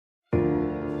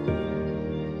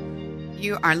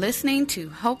You are listening to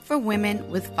Hope for Women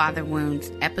with Father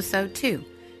Wounds, Episode 2,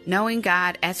 Knowing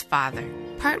God as Father,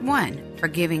 Part 1,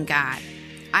 Forgiving God.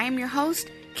 I am your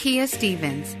host, Kia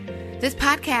Stevens. This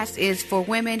podcast is for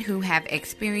women who have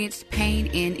experienced pain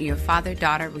in your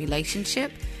father-daughter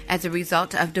relationship as a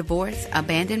result of divorce,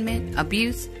 abandonment,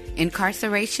 abuse,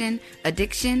 incarceration,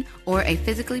 addiction, or a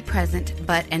physically present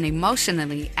but an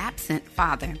emotionally absent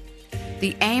father.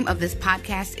 The aim of this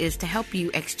podcast is to help you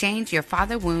exchange your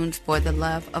father wounds for the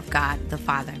love of God the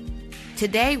Father.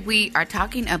 Today we are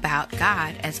talking about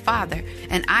God as Father,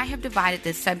 and I have divided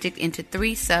this subject into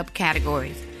 3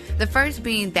 subcategories. The first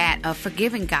being that of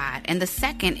forgiving God, and the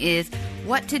second is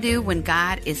what to do when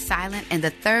God is silent, and the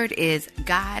third is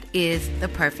God is the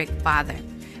perfect Father.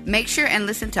 Make sure and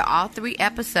listen to all 3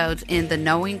 episodes in the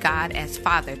Knowing God as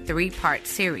Father 3-part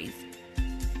series.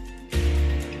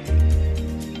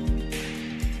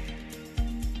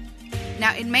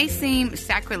 Now, it may seem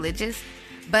sacrilegious,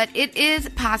 but it is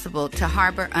possible to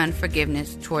harbor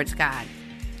unforgiveness towards God.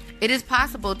 It is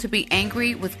possible to be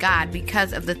angry with God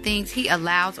because of the things He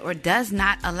allows or does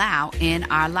not allow in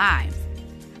our lives.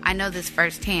 I know this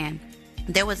firsthand.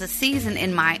 There was a season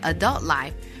in my adult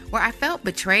life where I felt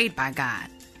betrayed by God.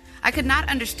 I could not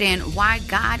understand why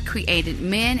God created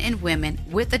men and women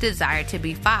with a desire to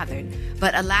be fathered,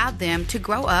 but allowed them to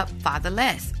grow up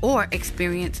fatherless or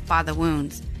experience father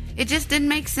wounds. It just didn't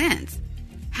make sense.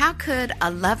 How could a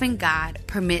loving God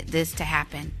permit this to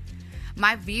happen?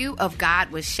 My view of God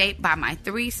was shaped by my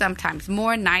 3, sometimes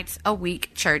more nights a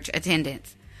week church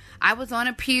attendance. I was on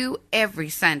a pew every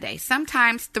Sunday,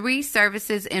 sometimes 3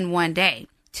 services in one day,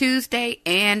 Tuesday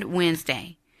and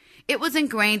Wednesday. It was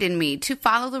ingrained in me to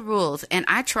follow the rules, and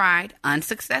I tried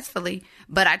unsuccessfully,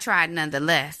 but I tried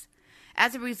nonetheless.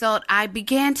 As a result, I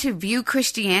began to view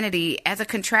Christianity as a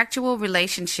contractual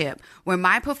relationship where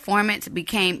my performance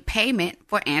became payment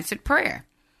for answered prayer.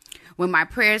 When my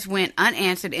prayers went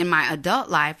unanswered in my adult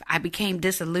life, I became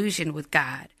disillusioned with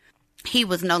God. He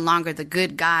was no longer the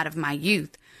good God of my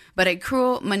youth, but a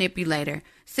cruel manipulator,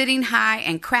 sitting high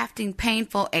and crafting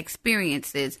painful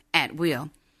experiences at will.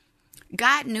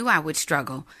 God knew I would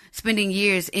struggle, spending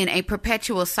years in a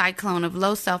perpetual cyclone of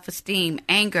low self-esteem,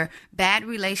 anger, bad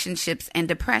relationships, and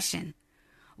depression.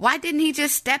 Why didn't He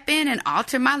just step in and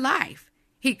alter my life?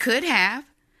 He could have.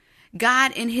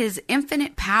 God, in His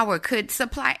infinite power, could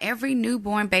supply every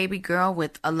newborn baby girl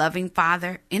with a loving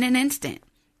father in an instant,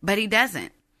 but He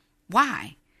doesn't.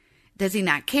 Why? Does He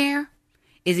not care?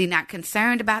 Is He not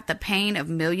concerned about the pain of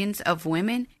millions of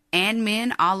women and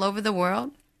men all over the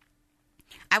world?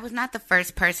 I was not the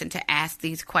first person to ask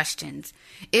these questions.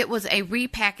 It was a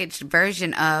repackaged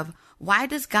version of, why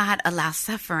does God allow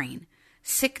suffering,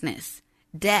 sickness,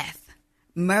 death,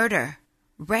 murder,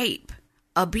 rape,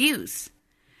 abuse?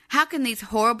 How can these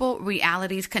horrible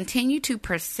realities continue to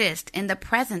persist in the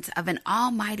presence of an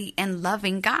almighty and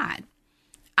loving God?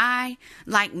 I,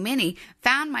 like many,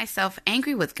 found myself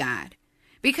angry with God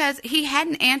because He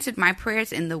hadn't answered my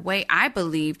prayers in the way I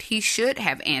believed He should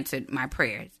have answered my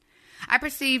prayers. I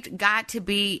perceived God to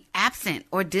be absent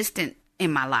or distant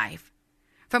in my life.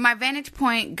 From my vantage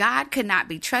point, God could not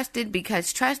be trusted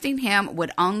because trusting Him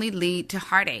would only lead to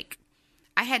heartache.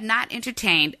 I had not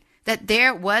entertained that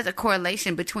there was a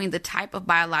correlation between the type of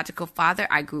biological father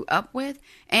I grew up with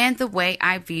and the way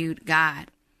I viewed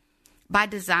God. By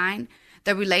design,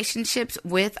 the relationships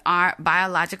with our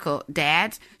biological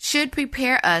dads should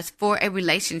prepare us for a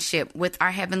relationship with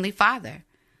our Heavenly Father.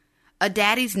 A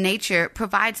daddy's nature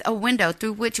provides a window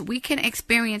through which we can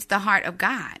experience the heart of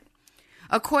God.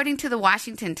 According to the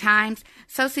Washington Times,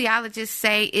 sociologists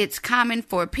say it's common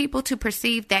for people to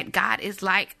perceive that God is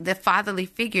like the fatherly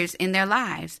figures in their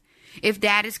lives. If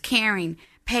dad is caring,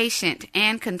 patient,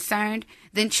 and concerned,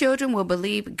 then children will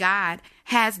believe God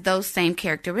has those same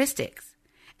characteristics.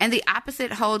 And the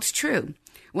opposite holds true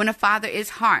when a father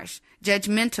is harsh,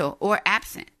 judgmental, or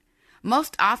absent.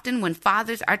 Most often when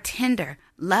fathers are tender,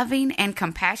 loving, and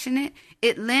compassionate,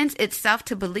 it lends itself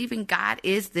to believing God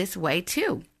is this way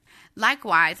too.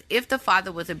 Likewise, if the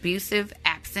father was abusive,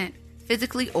 absent,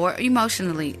 physically or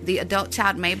emotionally, the adult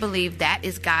child may believe that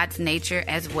is God's nature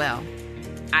as well.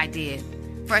 I did.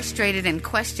 Frustrated and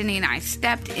questioning, I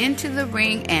stepped into the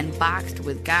ring and boxed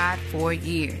with God for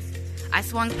years. I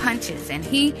swung punches and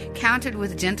He countered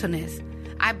with gentleness.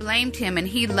 I blamed Him and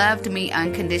He loved me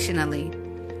unconditionally.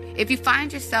 If you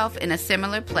find yourself in a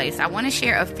similar place, I want to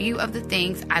share a few of the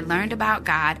things I learned about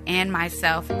God and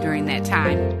myself during that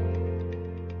time.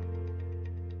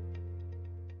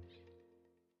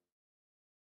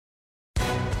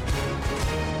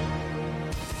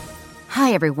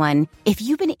 Hi, everyone. If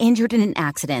you've been injured in an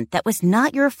accident that was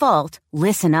not your fault,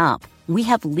 listen up. We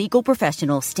have legal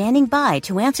professionals standing by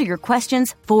to answer your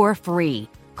questions for free.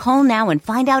 Call now and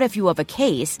find out if you have a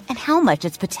case and how much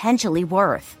it's potentially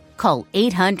worth. Call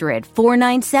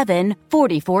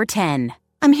 800-497-4410.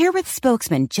 I'm here with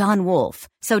spokesman John Wolf.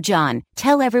 So, John,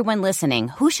 tell everyone listening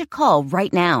who should call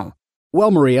right now.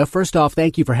 Well, Maria, first off,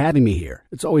 thank you for having me here.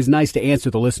 It's always nice to answer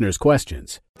the listeners'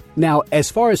 questions. Now, as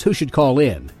far as who should call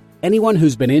in, anyone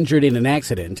who's been injured in an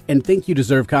accident and think you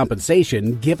deserve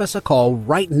compensation, give us a call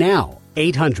right now.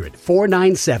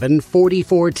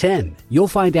 800-497-4410. You'll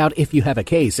find out if you have a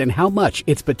case and how much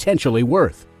it's potentially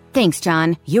worth. Thanks,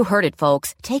 John. You heard it,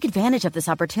 folks. Take advantage of this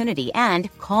opportunity and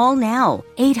call now.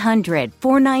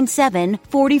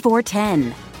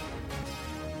 800-497-4410.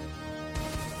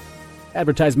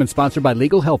 Advertisement sponsored by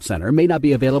Legal Help Center. May not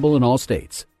be available in all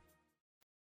states.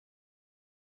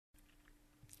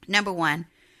 Number 1,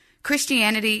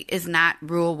 Christianity is not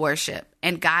rule worship,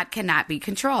 and God cannot be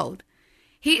controlled.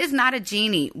 He is not a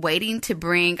genie waiting to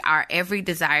bring our every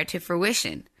desire to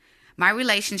fruition. My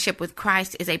relationship with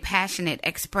Christ is a passionate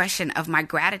expression of my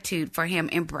gratitude for him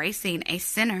embracing a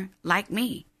sinner like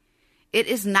me. It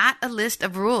is not a list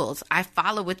of rules I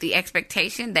follow with the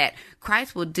expectation that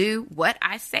Christ will do what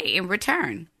I say in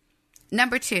return.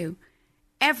 Number 2,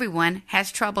 everyone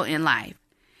has trouble in life.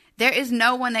 There is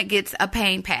no one that gets a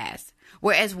pain pass.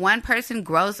 Whereas one person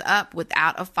grows up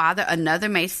without a father, another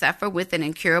may suffer with an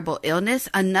incurable illness,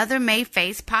 another may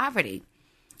face poverty.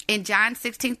 In John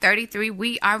 16:33,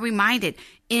 we are reminded,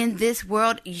 in this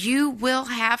world you will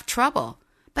have trouble,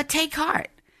 but take heart.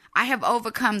 I have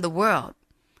overcome the world.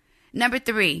 Number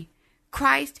 3,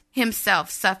 Christ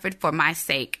himself suffered for my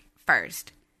sake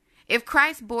first. If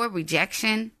Christ bore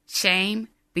rejection, shame,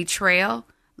 betrayal,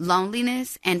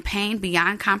 loneliness, and pain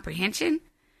beyond comprehension,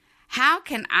 how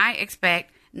can I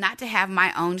expect not to have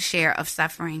my own share of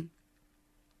suffering?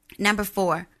 Number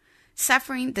 4,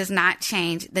 suffering does not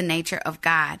change the nature of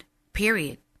God,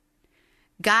 period.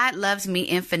 God loves me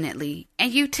infinitely,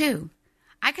 and you too.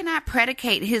 I cannot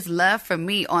predicate his love for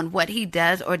me on what he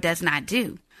does or does not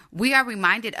do. We are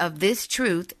reminded of this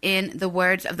truth in the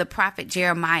words of the prophet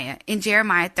Jeremiah. In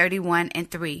Jeremiah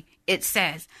 31:3, it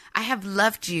says, I have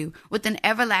loved you with an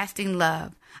everlasting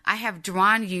love. I have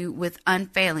drawn you with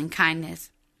unfailing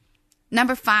kindness.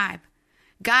 Number 5,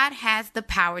 God has the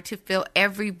power to fill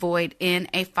every void in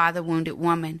a father-wounded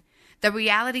woman. The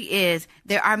reality is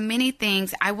there are many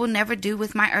things I will never do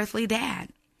with my earthly dad,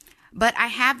 but I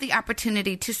have the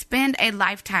opportunity to spend a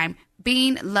lifetime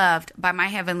being loved by my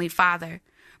heavenly Father.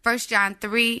 1 John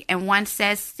 3:1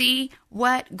 says, see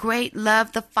what great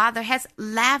love the Father has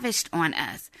lavished on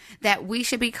us, that we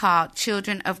should be called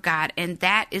children of God, and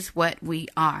that is what we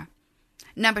are.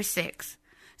 Number 6,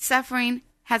 suffering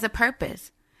has a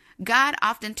purpose. God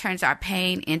often turns our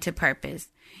pain into purpose.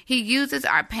 He uses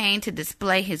our pain to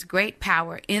display his great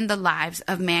power in the lives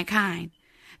of mankind.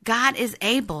 God is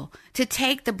able to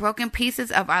take the broken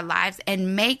pieces of our lives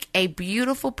and make a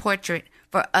beautiful portrait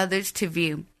for others to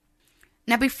view.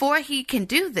 Now, before he can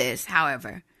do this,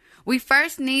 however, we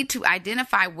first need to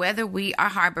identify whether we are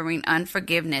harboring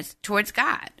unforgiveness towards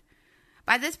God.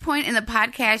 By this point in the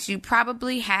podcast, you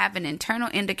probably have an internal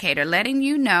indicator letting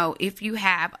you know if you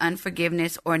have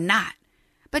unforgiveness or not.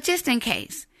 But just in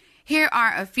case, here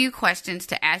are a few questions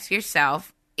to ask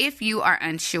yourself if you are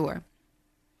unsure.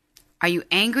 Are you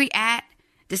angry at,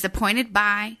 disappointed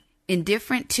by,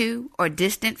 indifferent to, or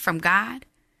distant from God?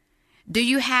 Do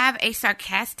you have a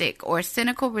sarcastic or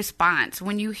cynical response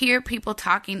when you hear people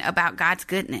talking about God's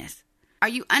goodness? Are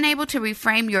you unable to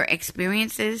reframe your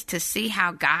experiences to see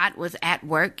how God was at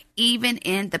work even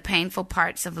in the painful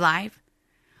parts of life?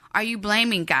 Are you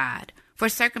blaming God for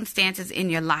circumstances in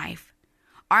your life?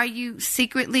 Are you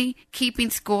secretly keeping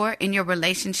score in your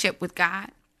relationship with God?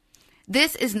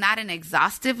 This is not an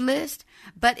exhaustive list,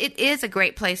 but it is a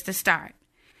great place to start.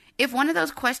 If one of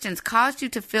those questions caused you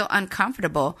to feel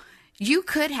uncomfortable, you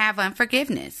could have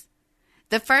unforgiveness.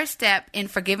 The first step in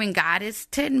forgiving God is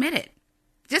to admit it.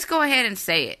 Just go ahead and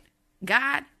say it.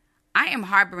 God, I am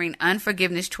harboring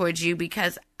unforgiveness towards you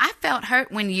because I felt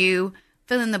hurt when you,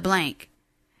 fill in the blank,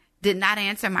 did not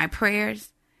answer my prayers,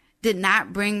 did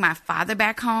not bring my father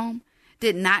back home,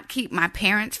 did not keep my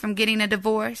parents from getting a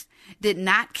divorce, did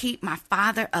not keep my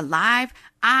father alive.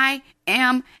 I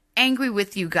am angry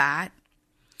with you, God.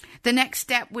 The next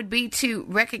step would be to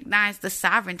recognize the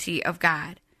sovereignty of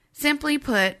God. Simply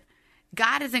put,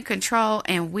 God is in control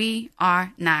and we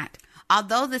are not.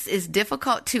 Although this is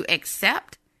difficult to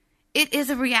accept, it is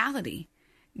a reality.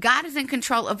 God is in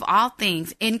control of all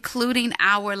things, including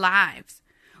our lives.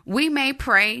 We may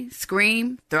pray,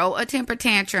 scream, throw a temper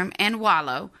tantrum, and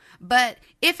wallow, But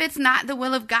if it's not the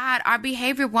will of God, our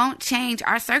behavior won't change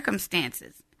our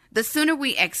circumstances. The sooner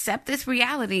we accept this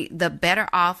reality, the better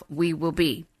off we will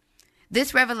be.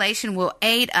 This revelation will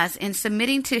aid us in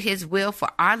submitting to his will for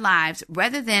our lives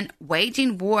rather than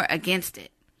waging war against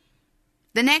it.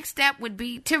 The next step would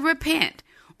be to repent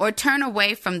or turn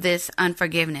away from this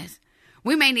unforgiveness.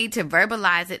 We may need to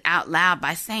verbalize it out loud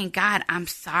by saying, God, I'm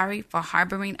sorry for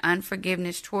harboring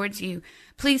unforgiveness towards you.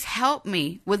 Please help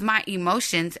me with my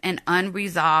emotions and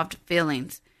unresolved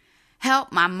feelings.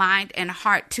 Help my mind and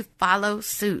heart to follow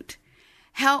suit.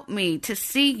 Help me to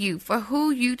see you for who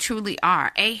you truly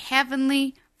are, a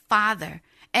heavenly Father,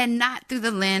 and not through the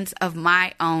lens of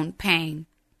my own pain.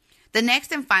 The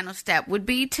next and final step would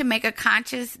be to make a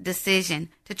conscious decision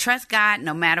to trust God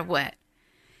no matter what.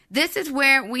 This is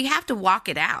where we have to walk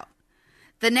it out.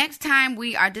 The next time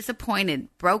we are disappointed,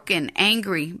 broken,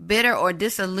 angry, bitter, or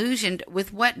disillusioned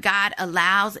with what God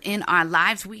allows in our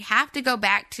lives, we have to go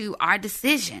back to our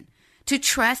decision to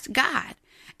trust God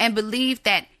and believe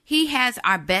that he has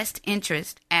our best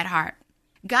interest at heart.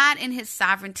 God in his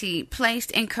sovereignty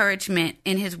placed encouragement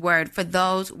in his word for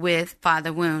those with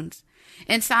father wounds.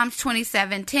 In Psalms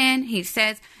 27:10, he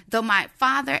says, though my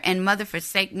father and mother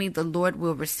forsake me, the Lord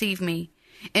will receive me.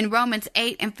 In Romans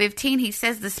 8:15, he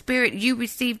says, the spirit you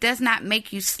receive does not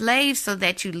make you slaves so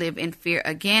that you live in fear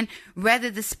again. Rather,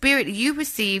 the spirit you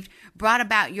received brought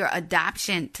about your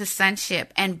adoption to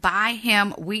sonship, and by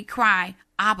him we cry,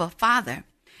 Abba, Father.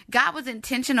 God was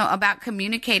intentional about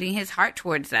communicating his heart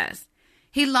towards us.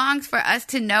 He longs for us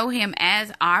to know him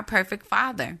as our perfect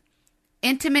Father,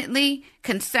 intimately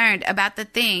concerned about the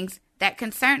things that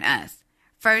concern us.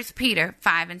 1 Peter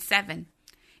 5:7.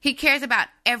 He cares about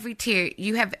every tear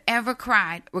you have ever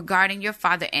cried regarding your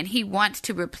father, and he wants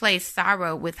to replace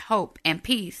sorrow with hope and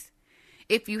peace.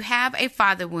 If you have a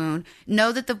father wound,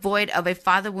 know that the void of a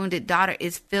father-wounded daughter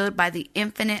is filled by the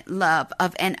infinite love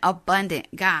of an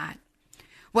abundant God.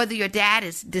 Whether your dad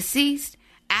is deceased,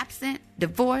 absent,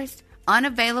 divorced,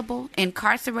 unavailable,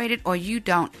 incarcerated, or you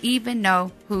don't even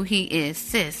know who he is,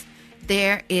 sis,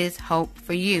 there is hope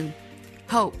for you.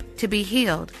 Hope to be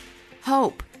healed.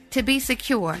 Hope to be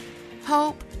secure.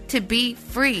 Hope to be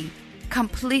free,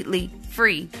 completely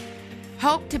free.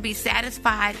 Hope to be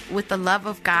satisfied with the love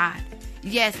of God.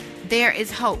 Yes, there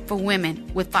is hope for women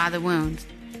with father wounds.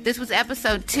 This was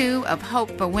episode 2 of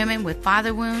Hope for Women with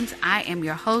Father Wounds. I am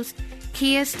your host,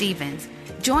 Kia Stevens.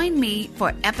 Join me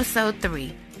for episode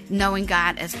 3, Knowing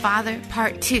God as Father,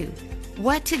 part 2,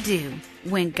 What to Do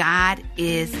When God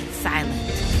is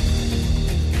Silent.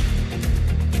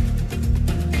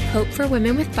 Hope for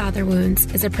Women with Father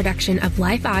Wounds is a production of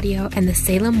Life Audio and the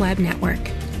Salem Web Network.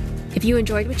 If you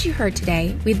enjoyed what you heard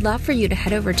today, we'd love for you to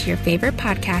head over to your favorite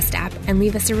podcast app and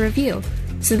leave us a review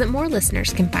so that more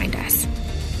listeners can find us.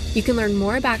 You can learn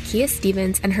more about Kia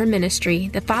Stevens and her ministry,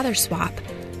 The Father Swap,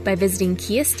 by visiting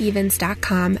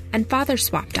kiastevens.com and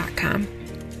fatherswap.com.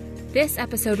 This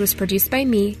episode was produced by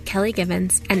me, Kelly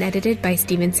Givens, and edited by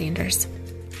Stephen Sanders.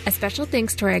 A special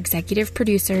thanks to our executive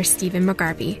producer, Stephen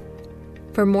McGarvey.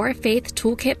 For more Faith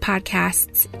Toolkit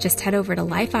podcasts, just head over to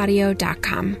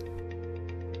lifeaudio.com.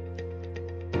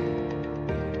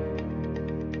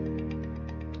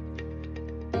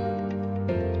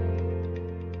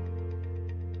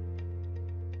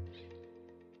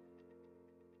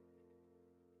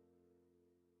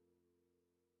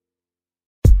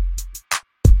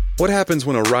 What happens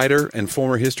when a writer and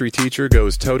former history teacher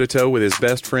goes toe-to-toe with his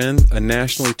best friend, a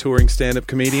nationally touring stand-up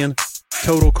comedian?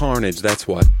 Total carnage, that's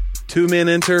what. 2 men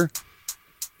enter,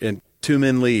 and 2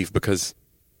 men leave, because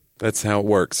that's how it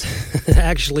works.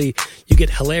 Actually, you get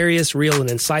hilarious, real,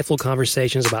 and insightful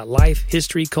conversations about life,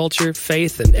 history, culture,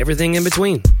 faith, and everything in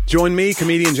between. Join me,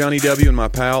 comedian Johnny W., and my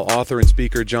pal, author and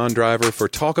speaker John Driver for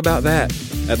Talk About That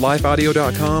at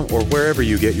lifeaudio.com or wherever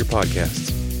you get your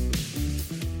podcasts.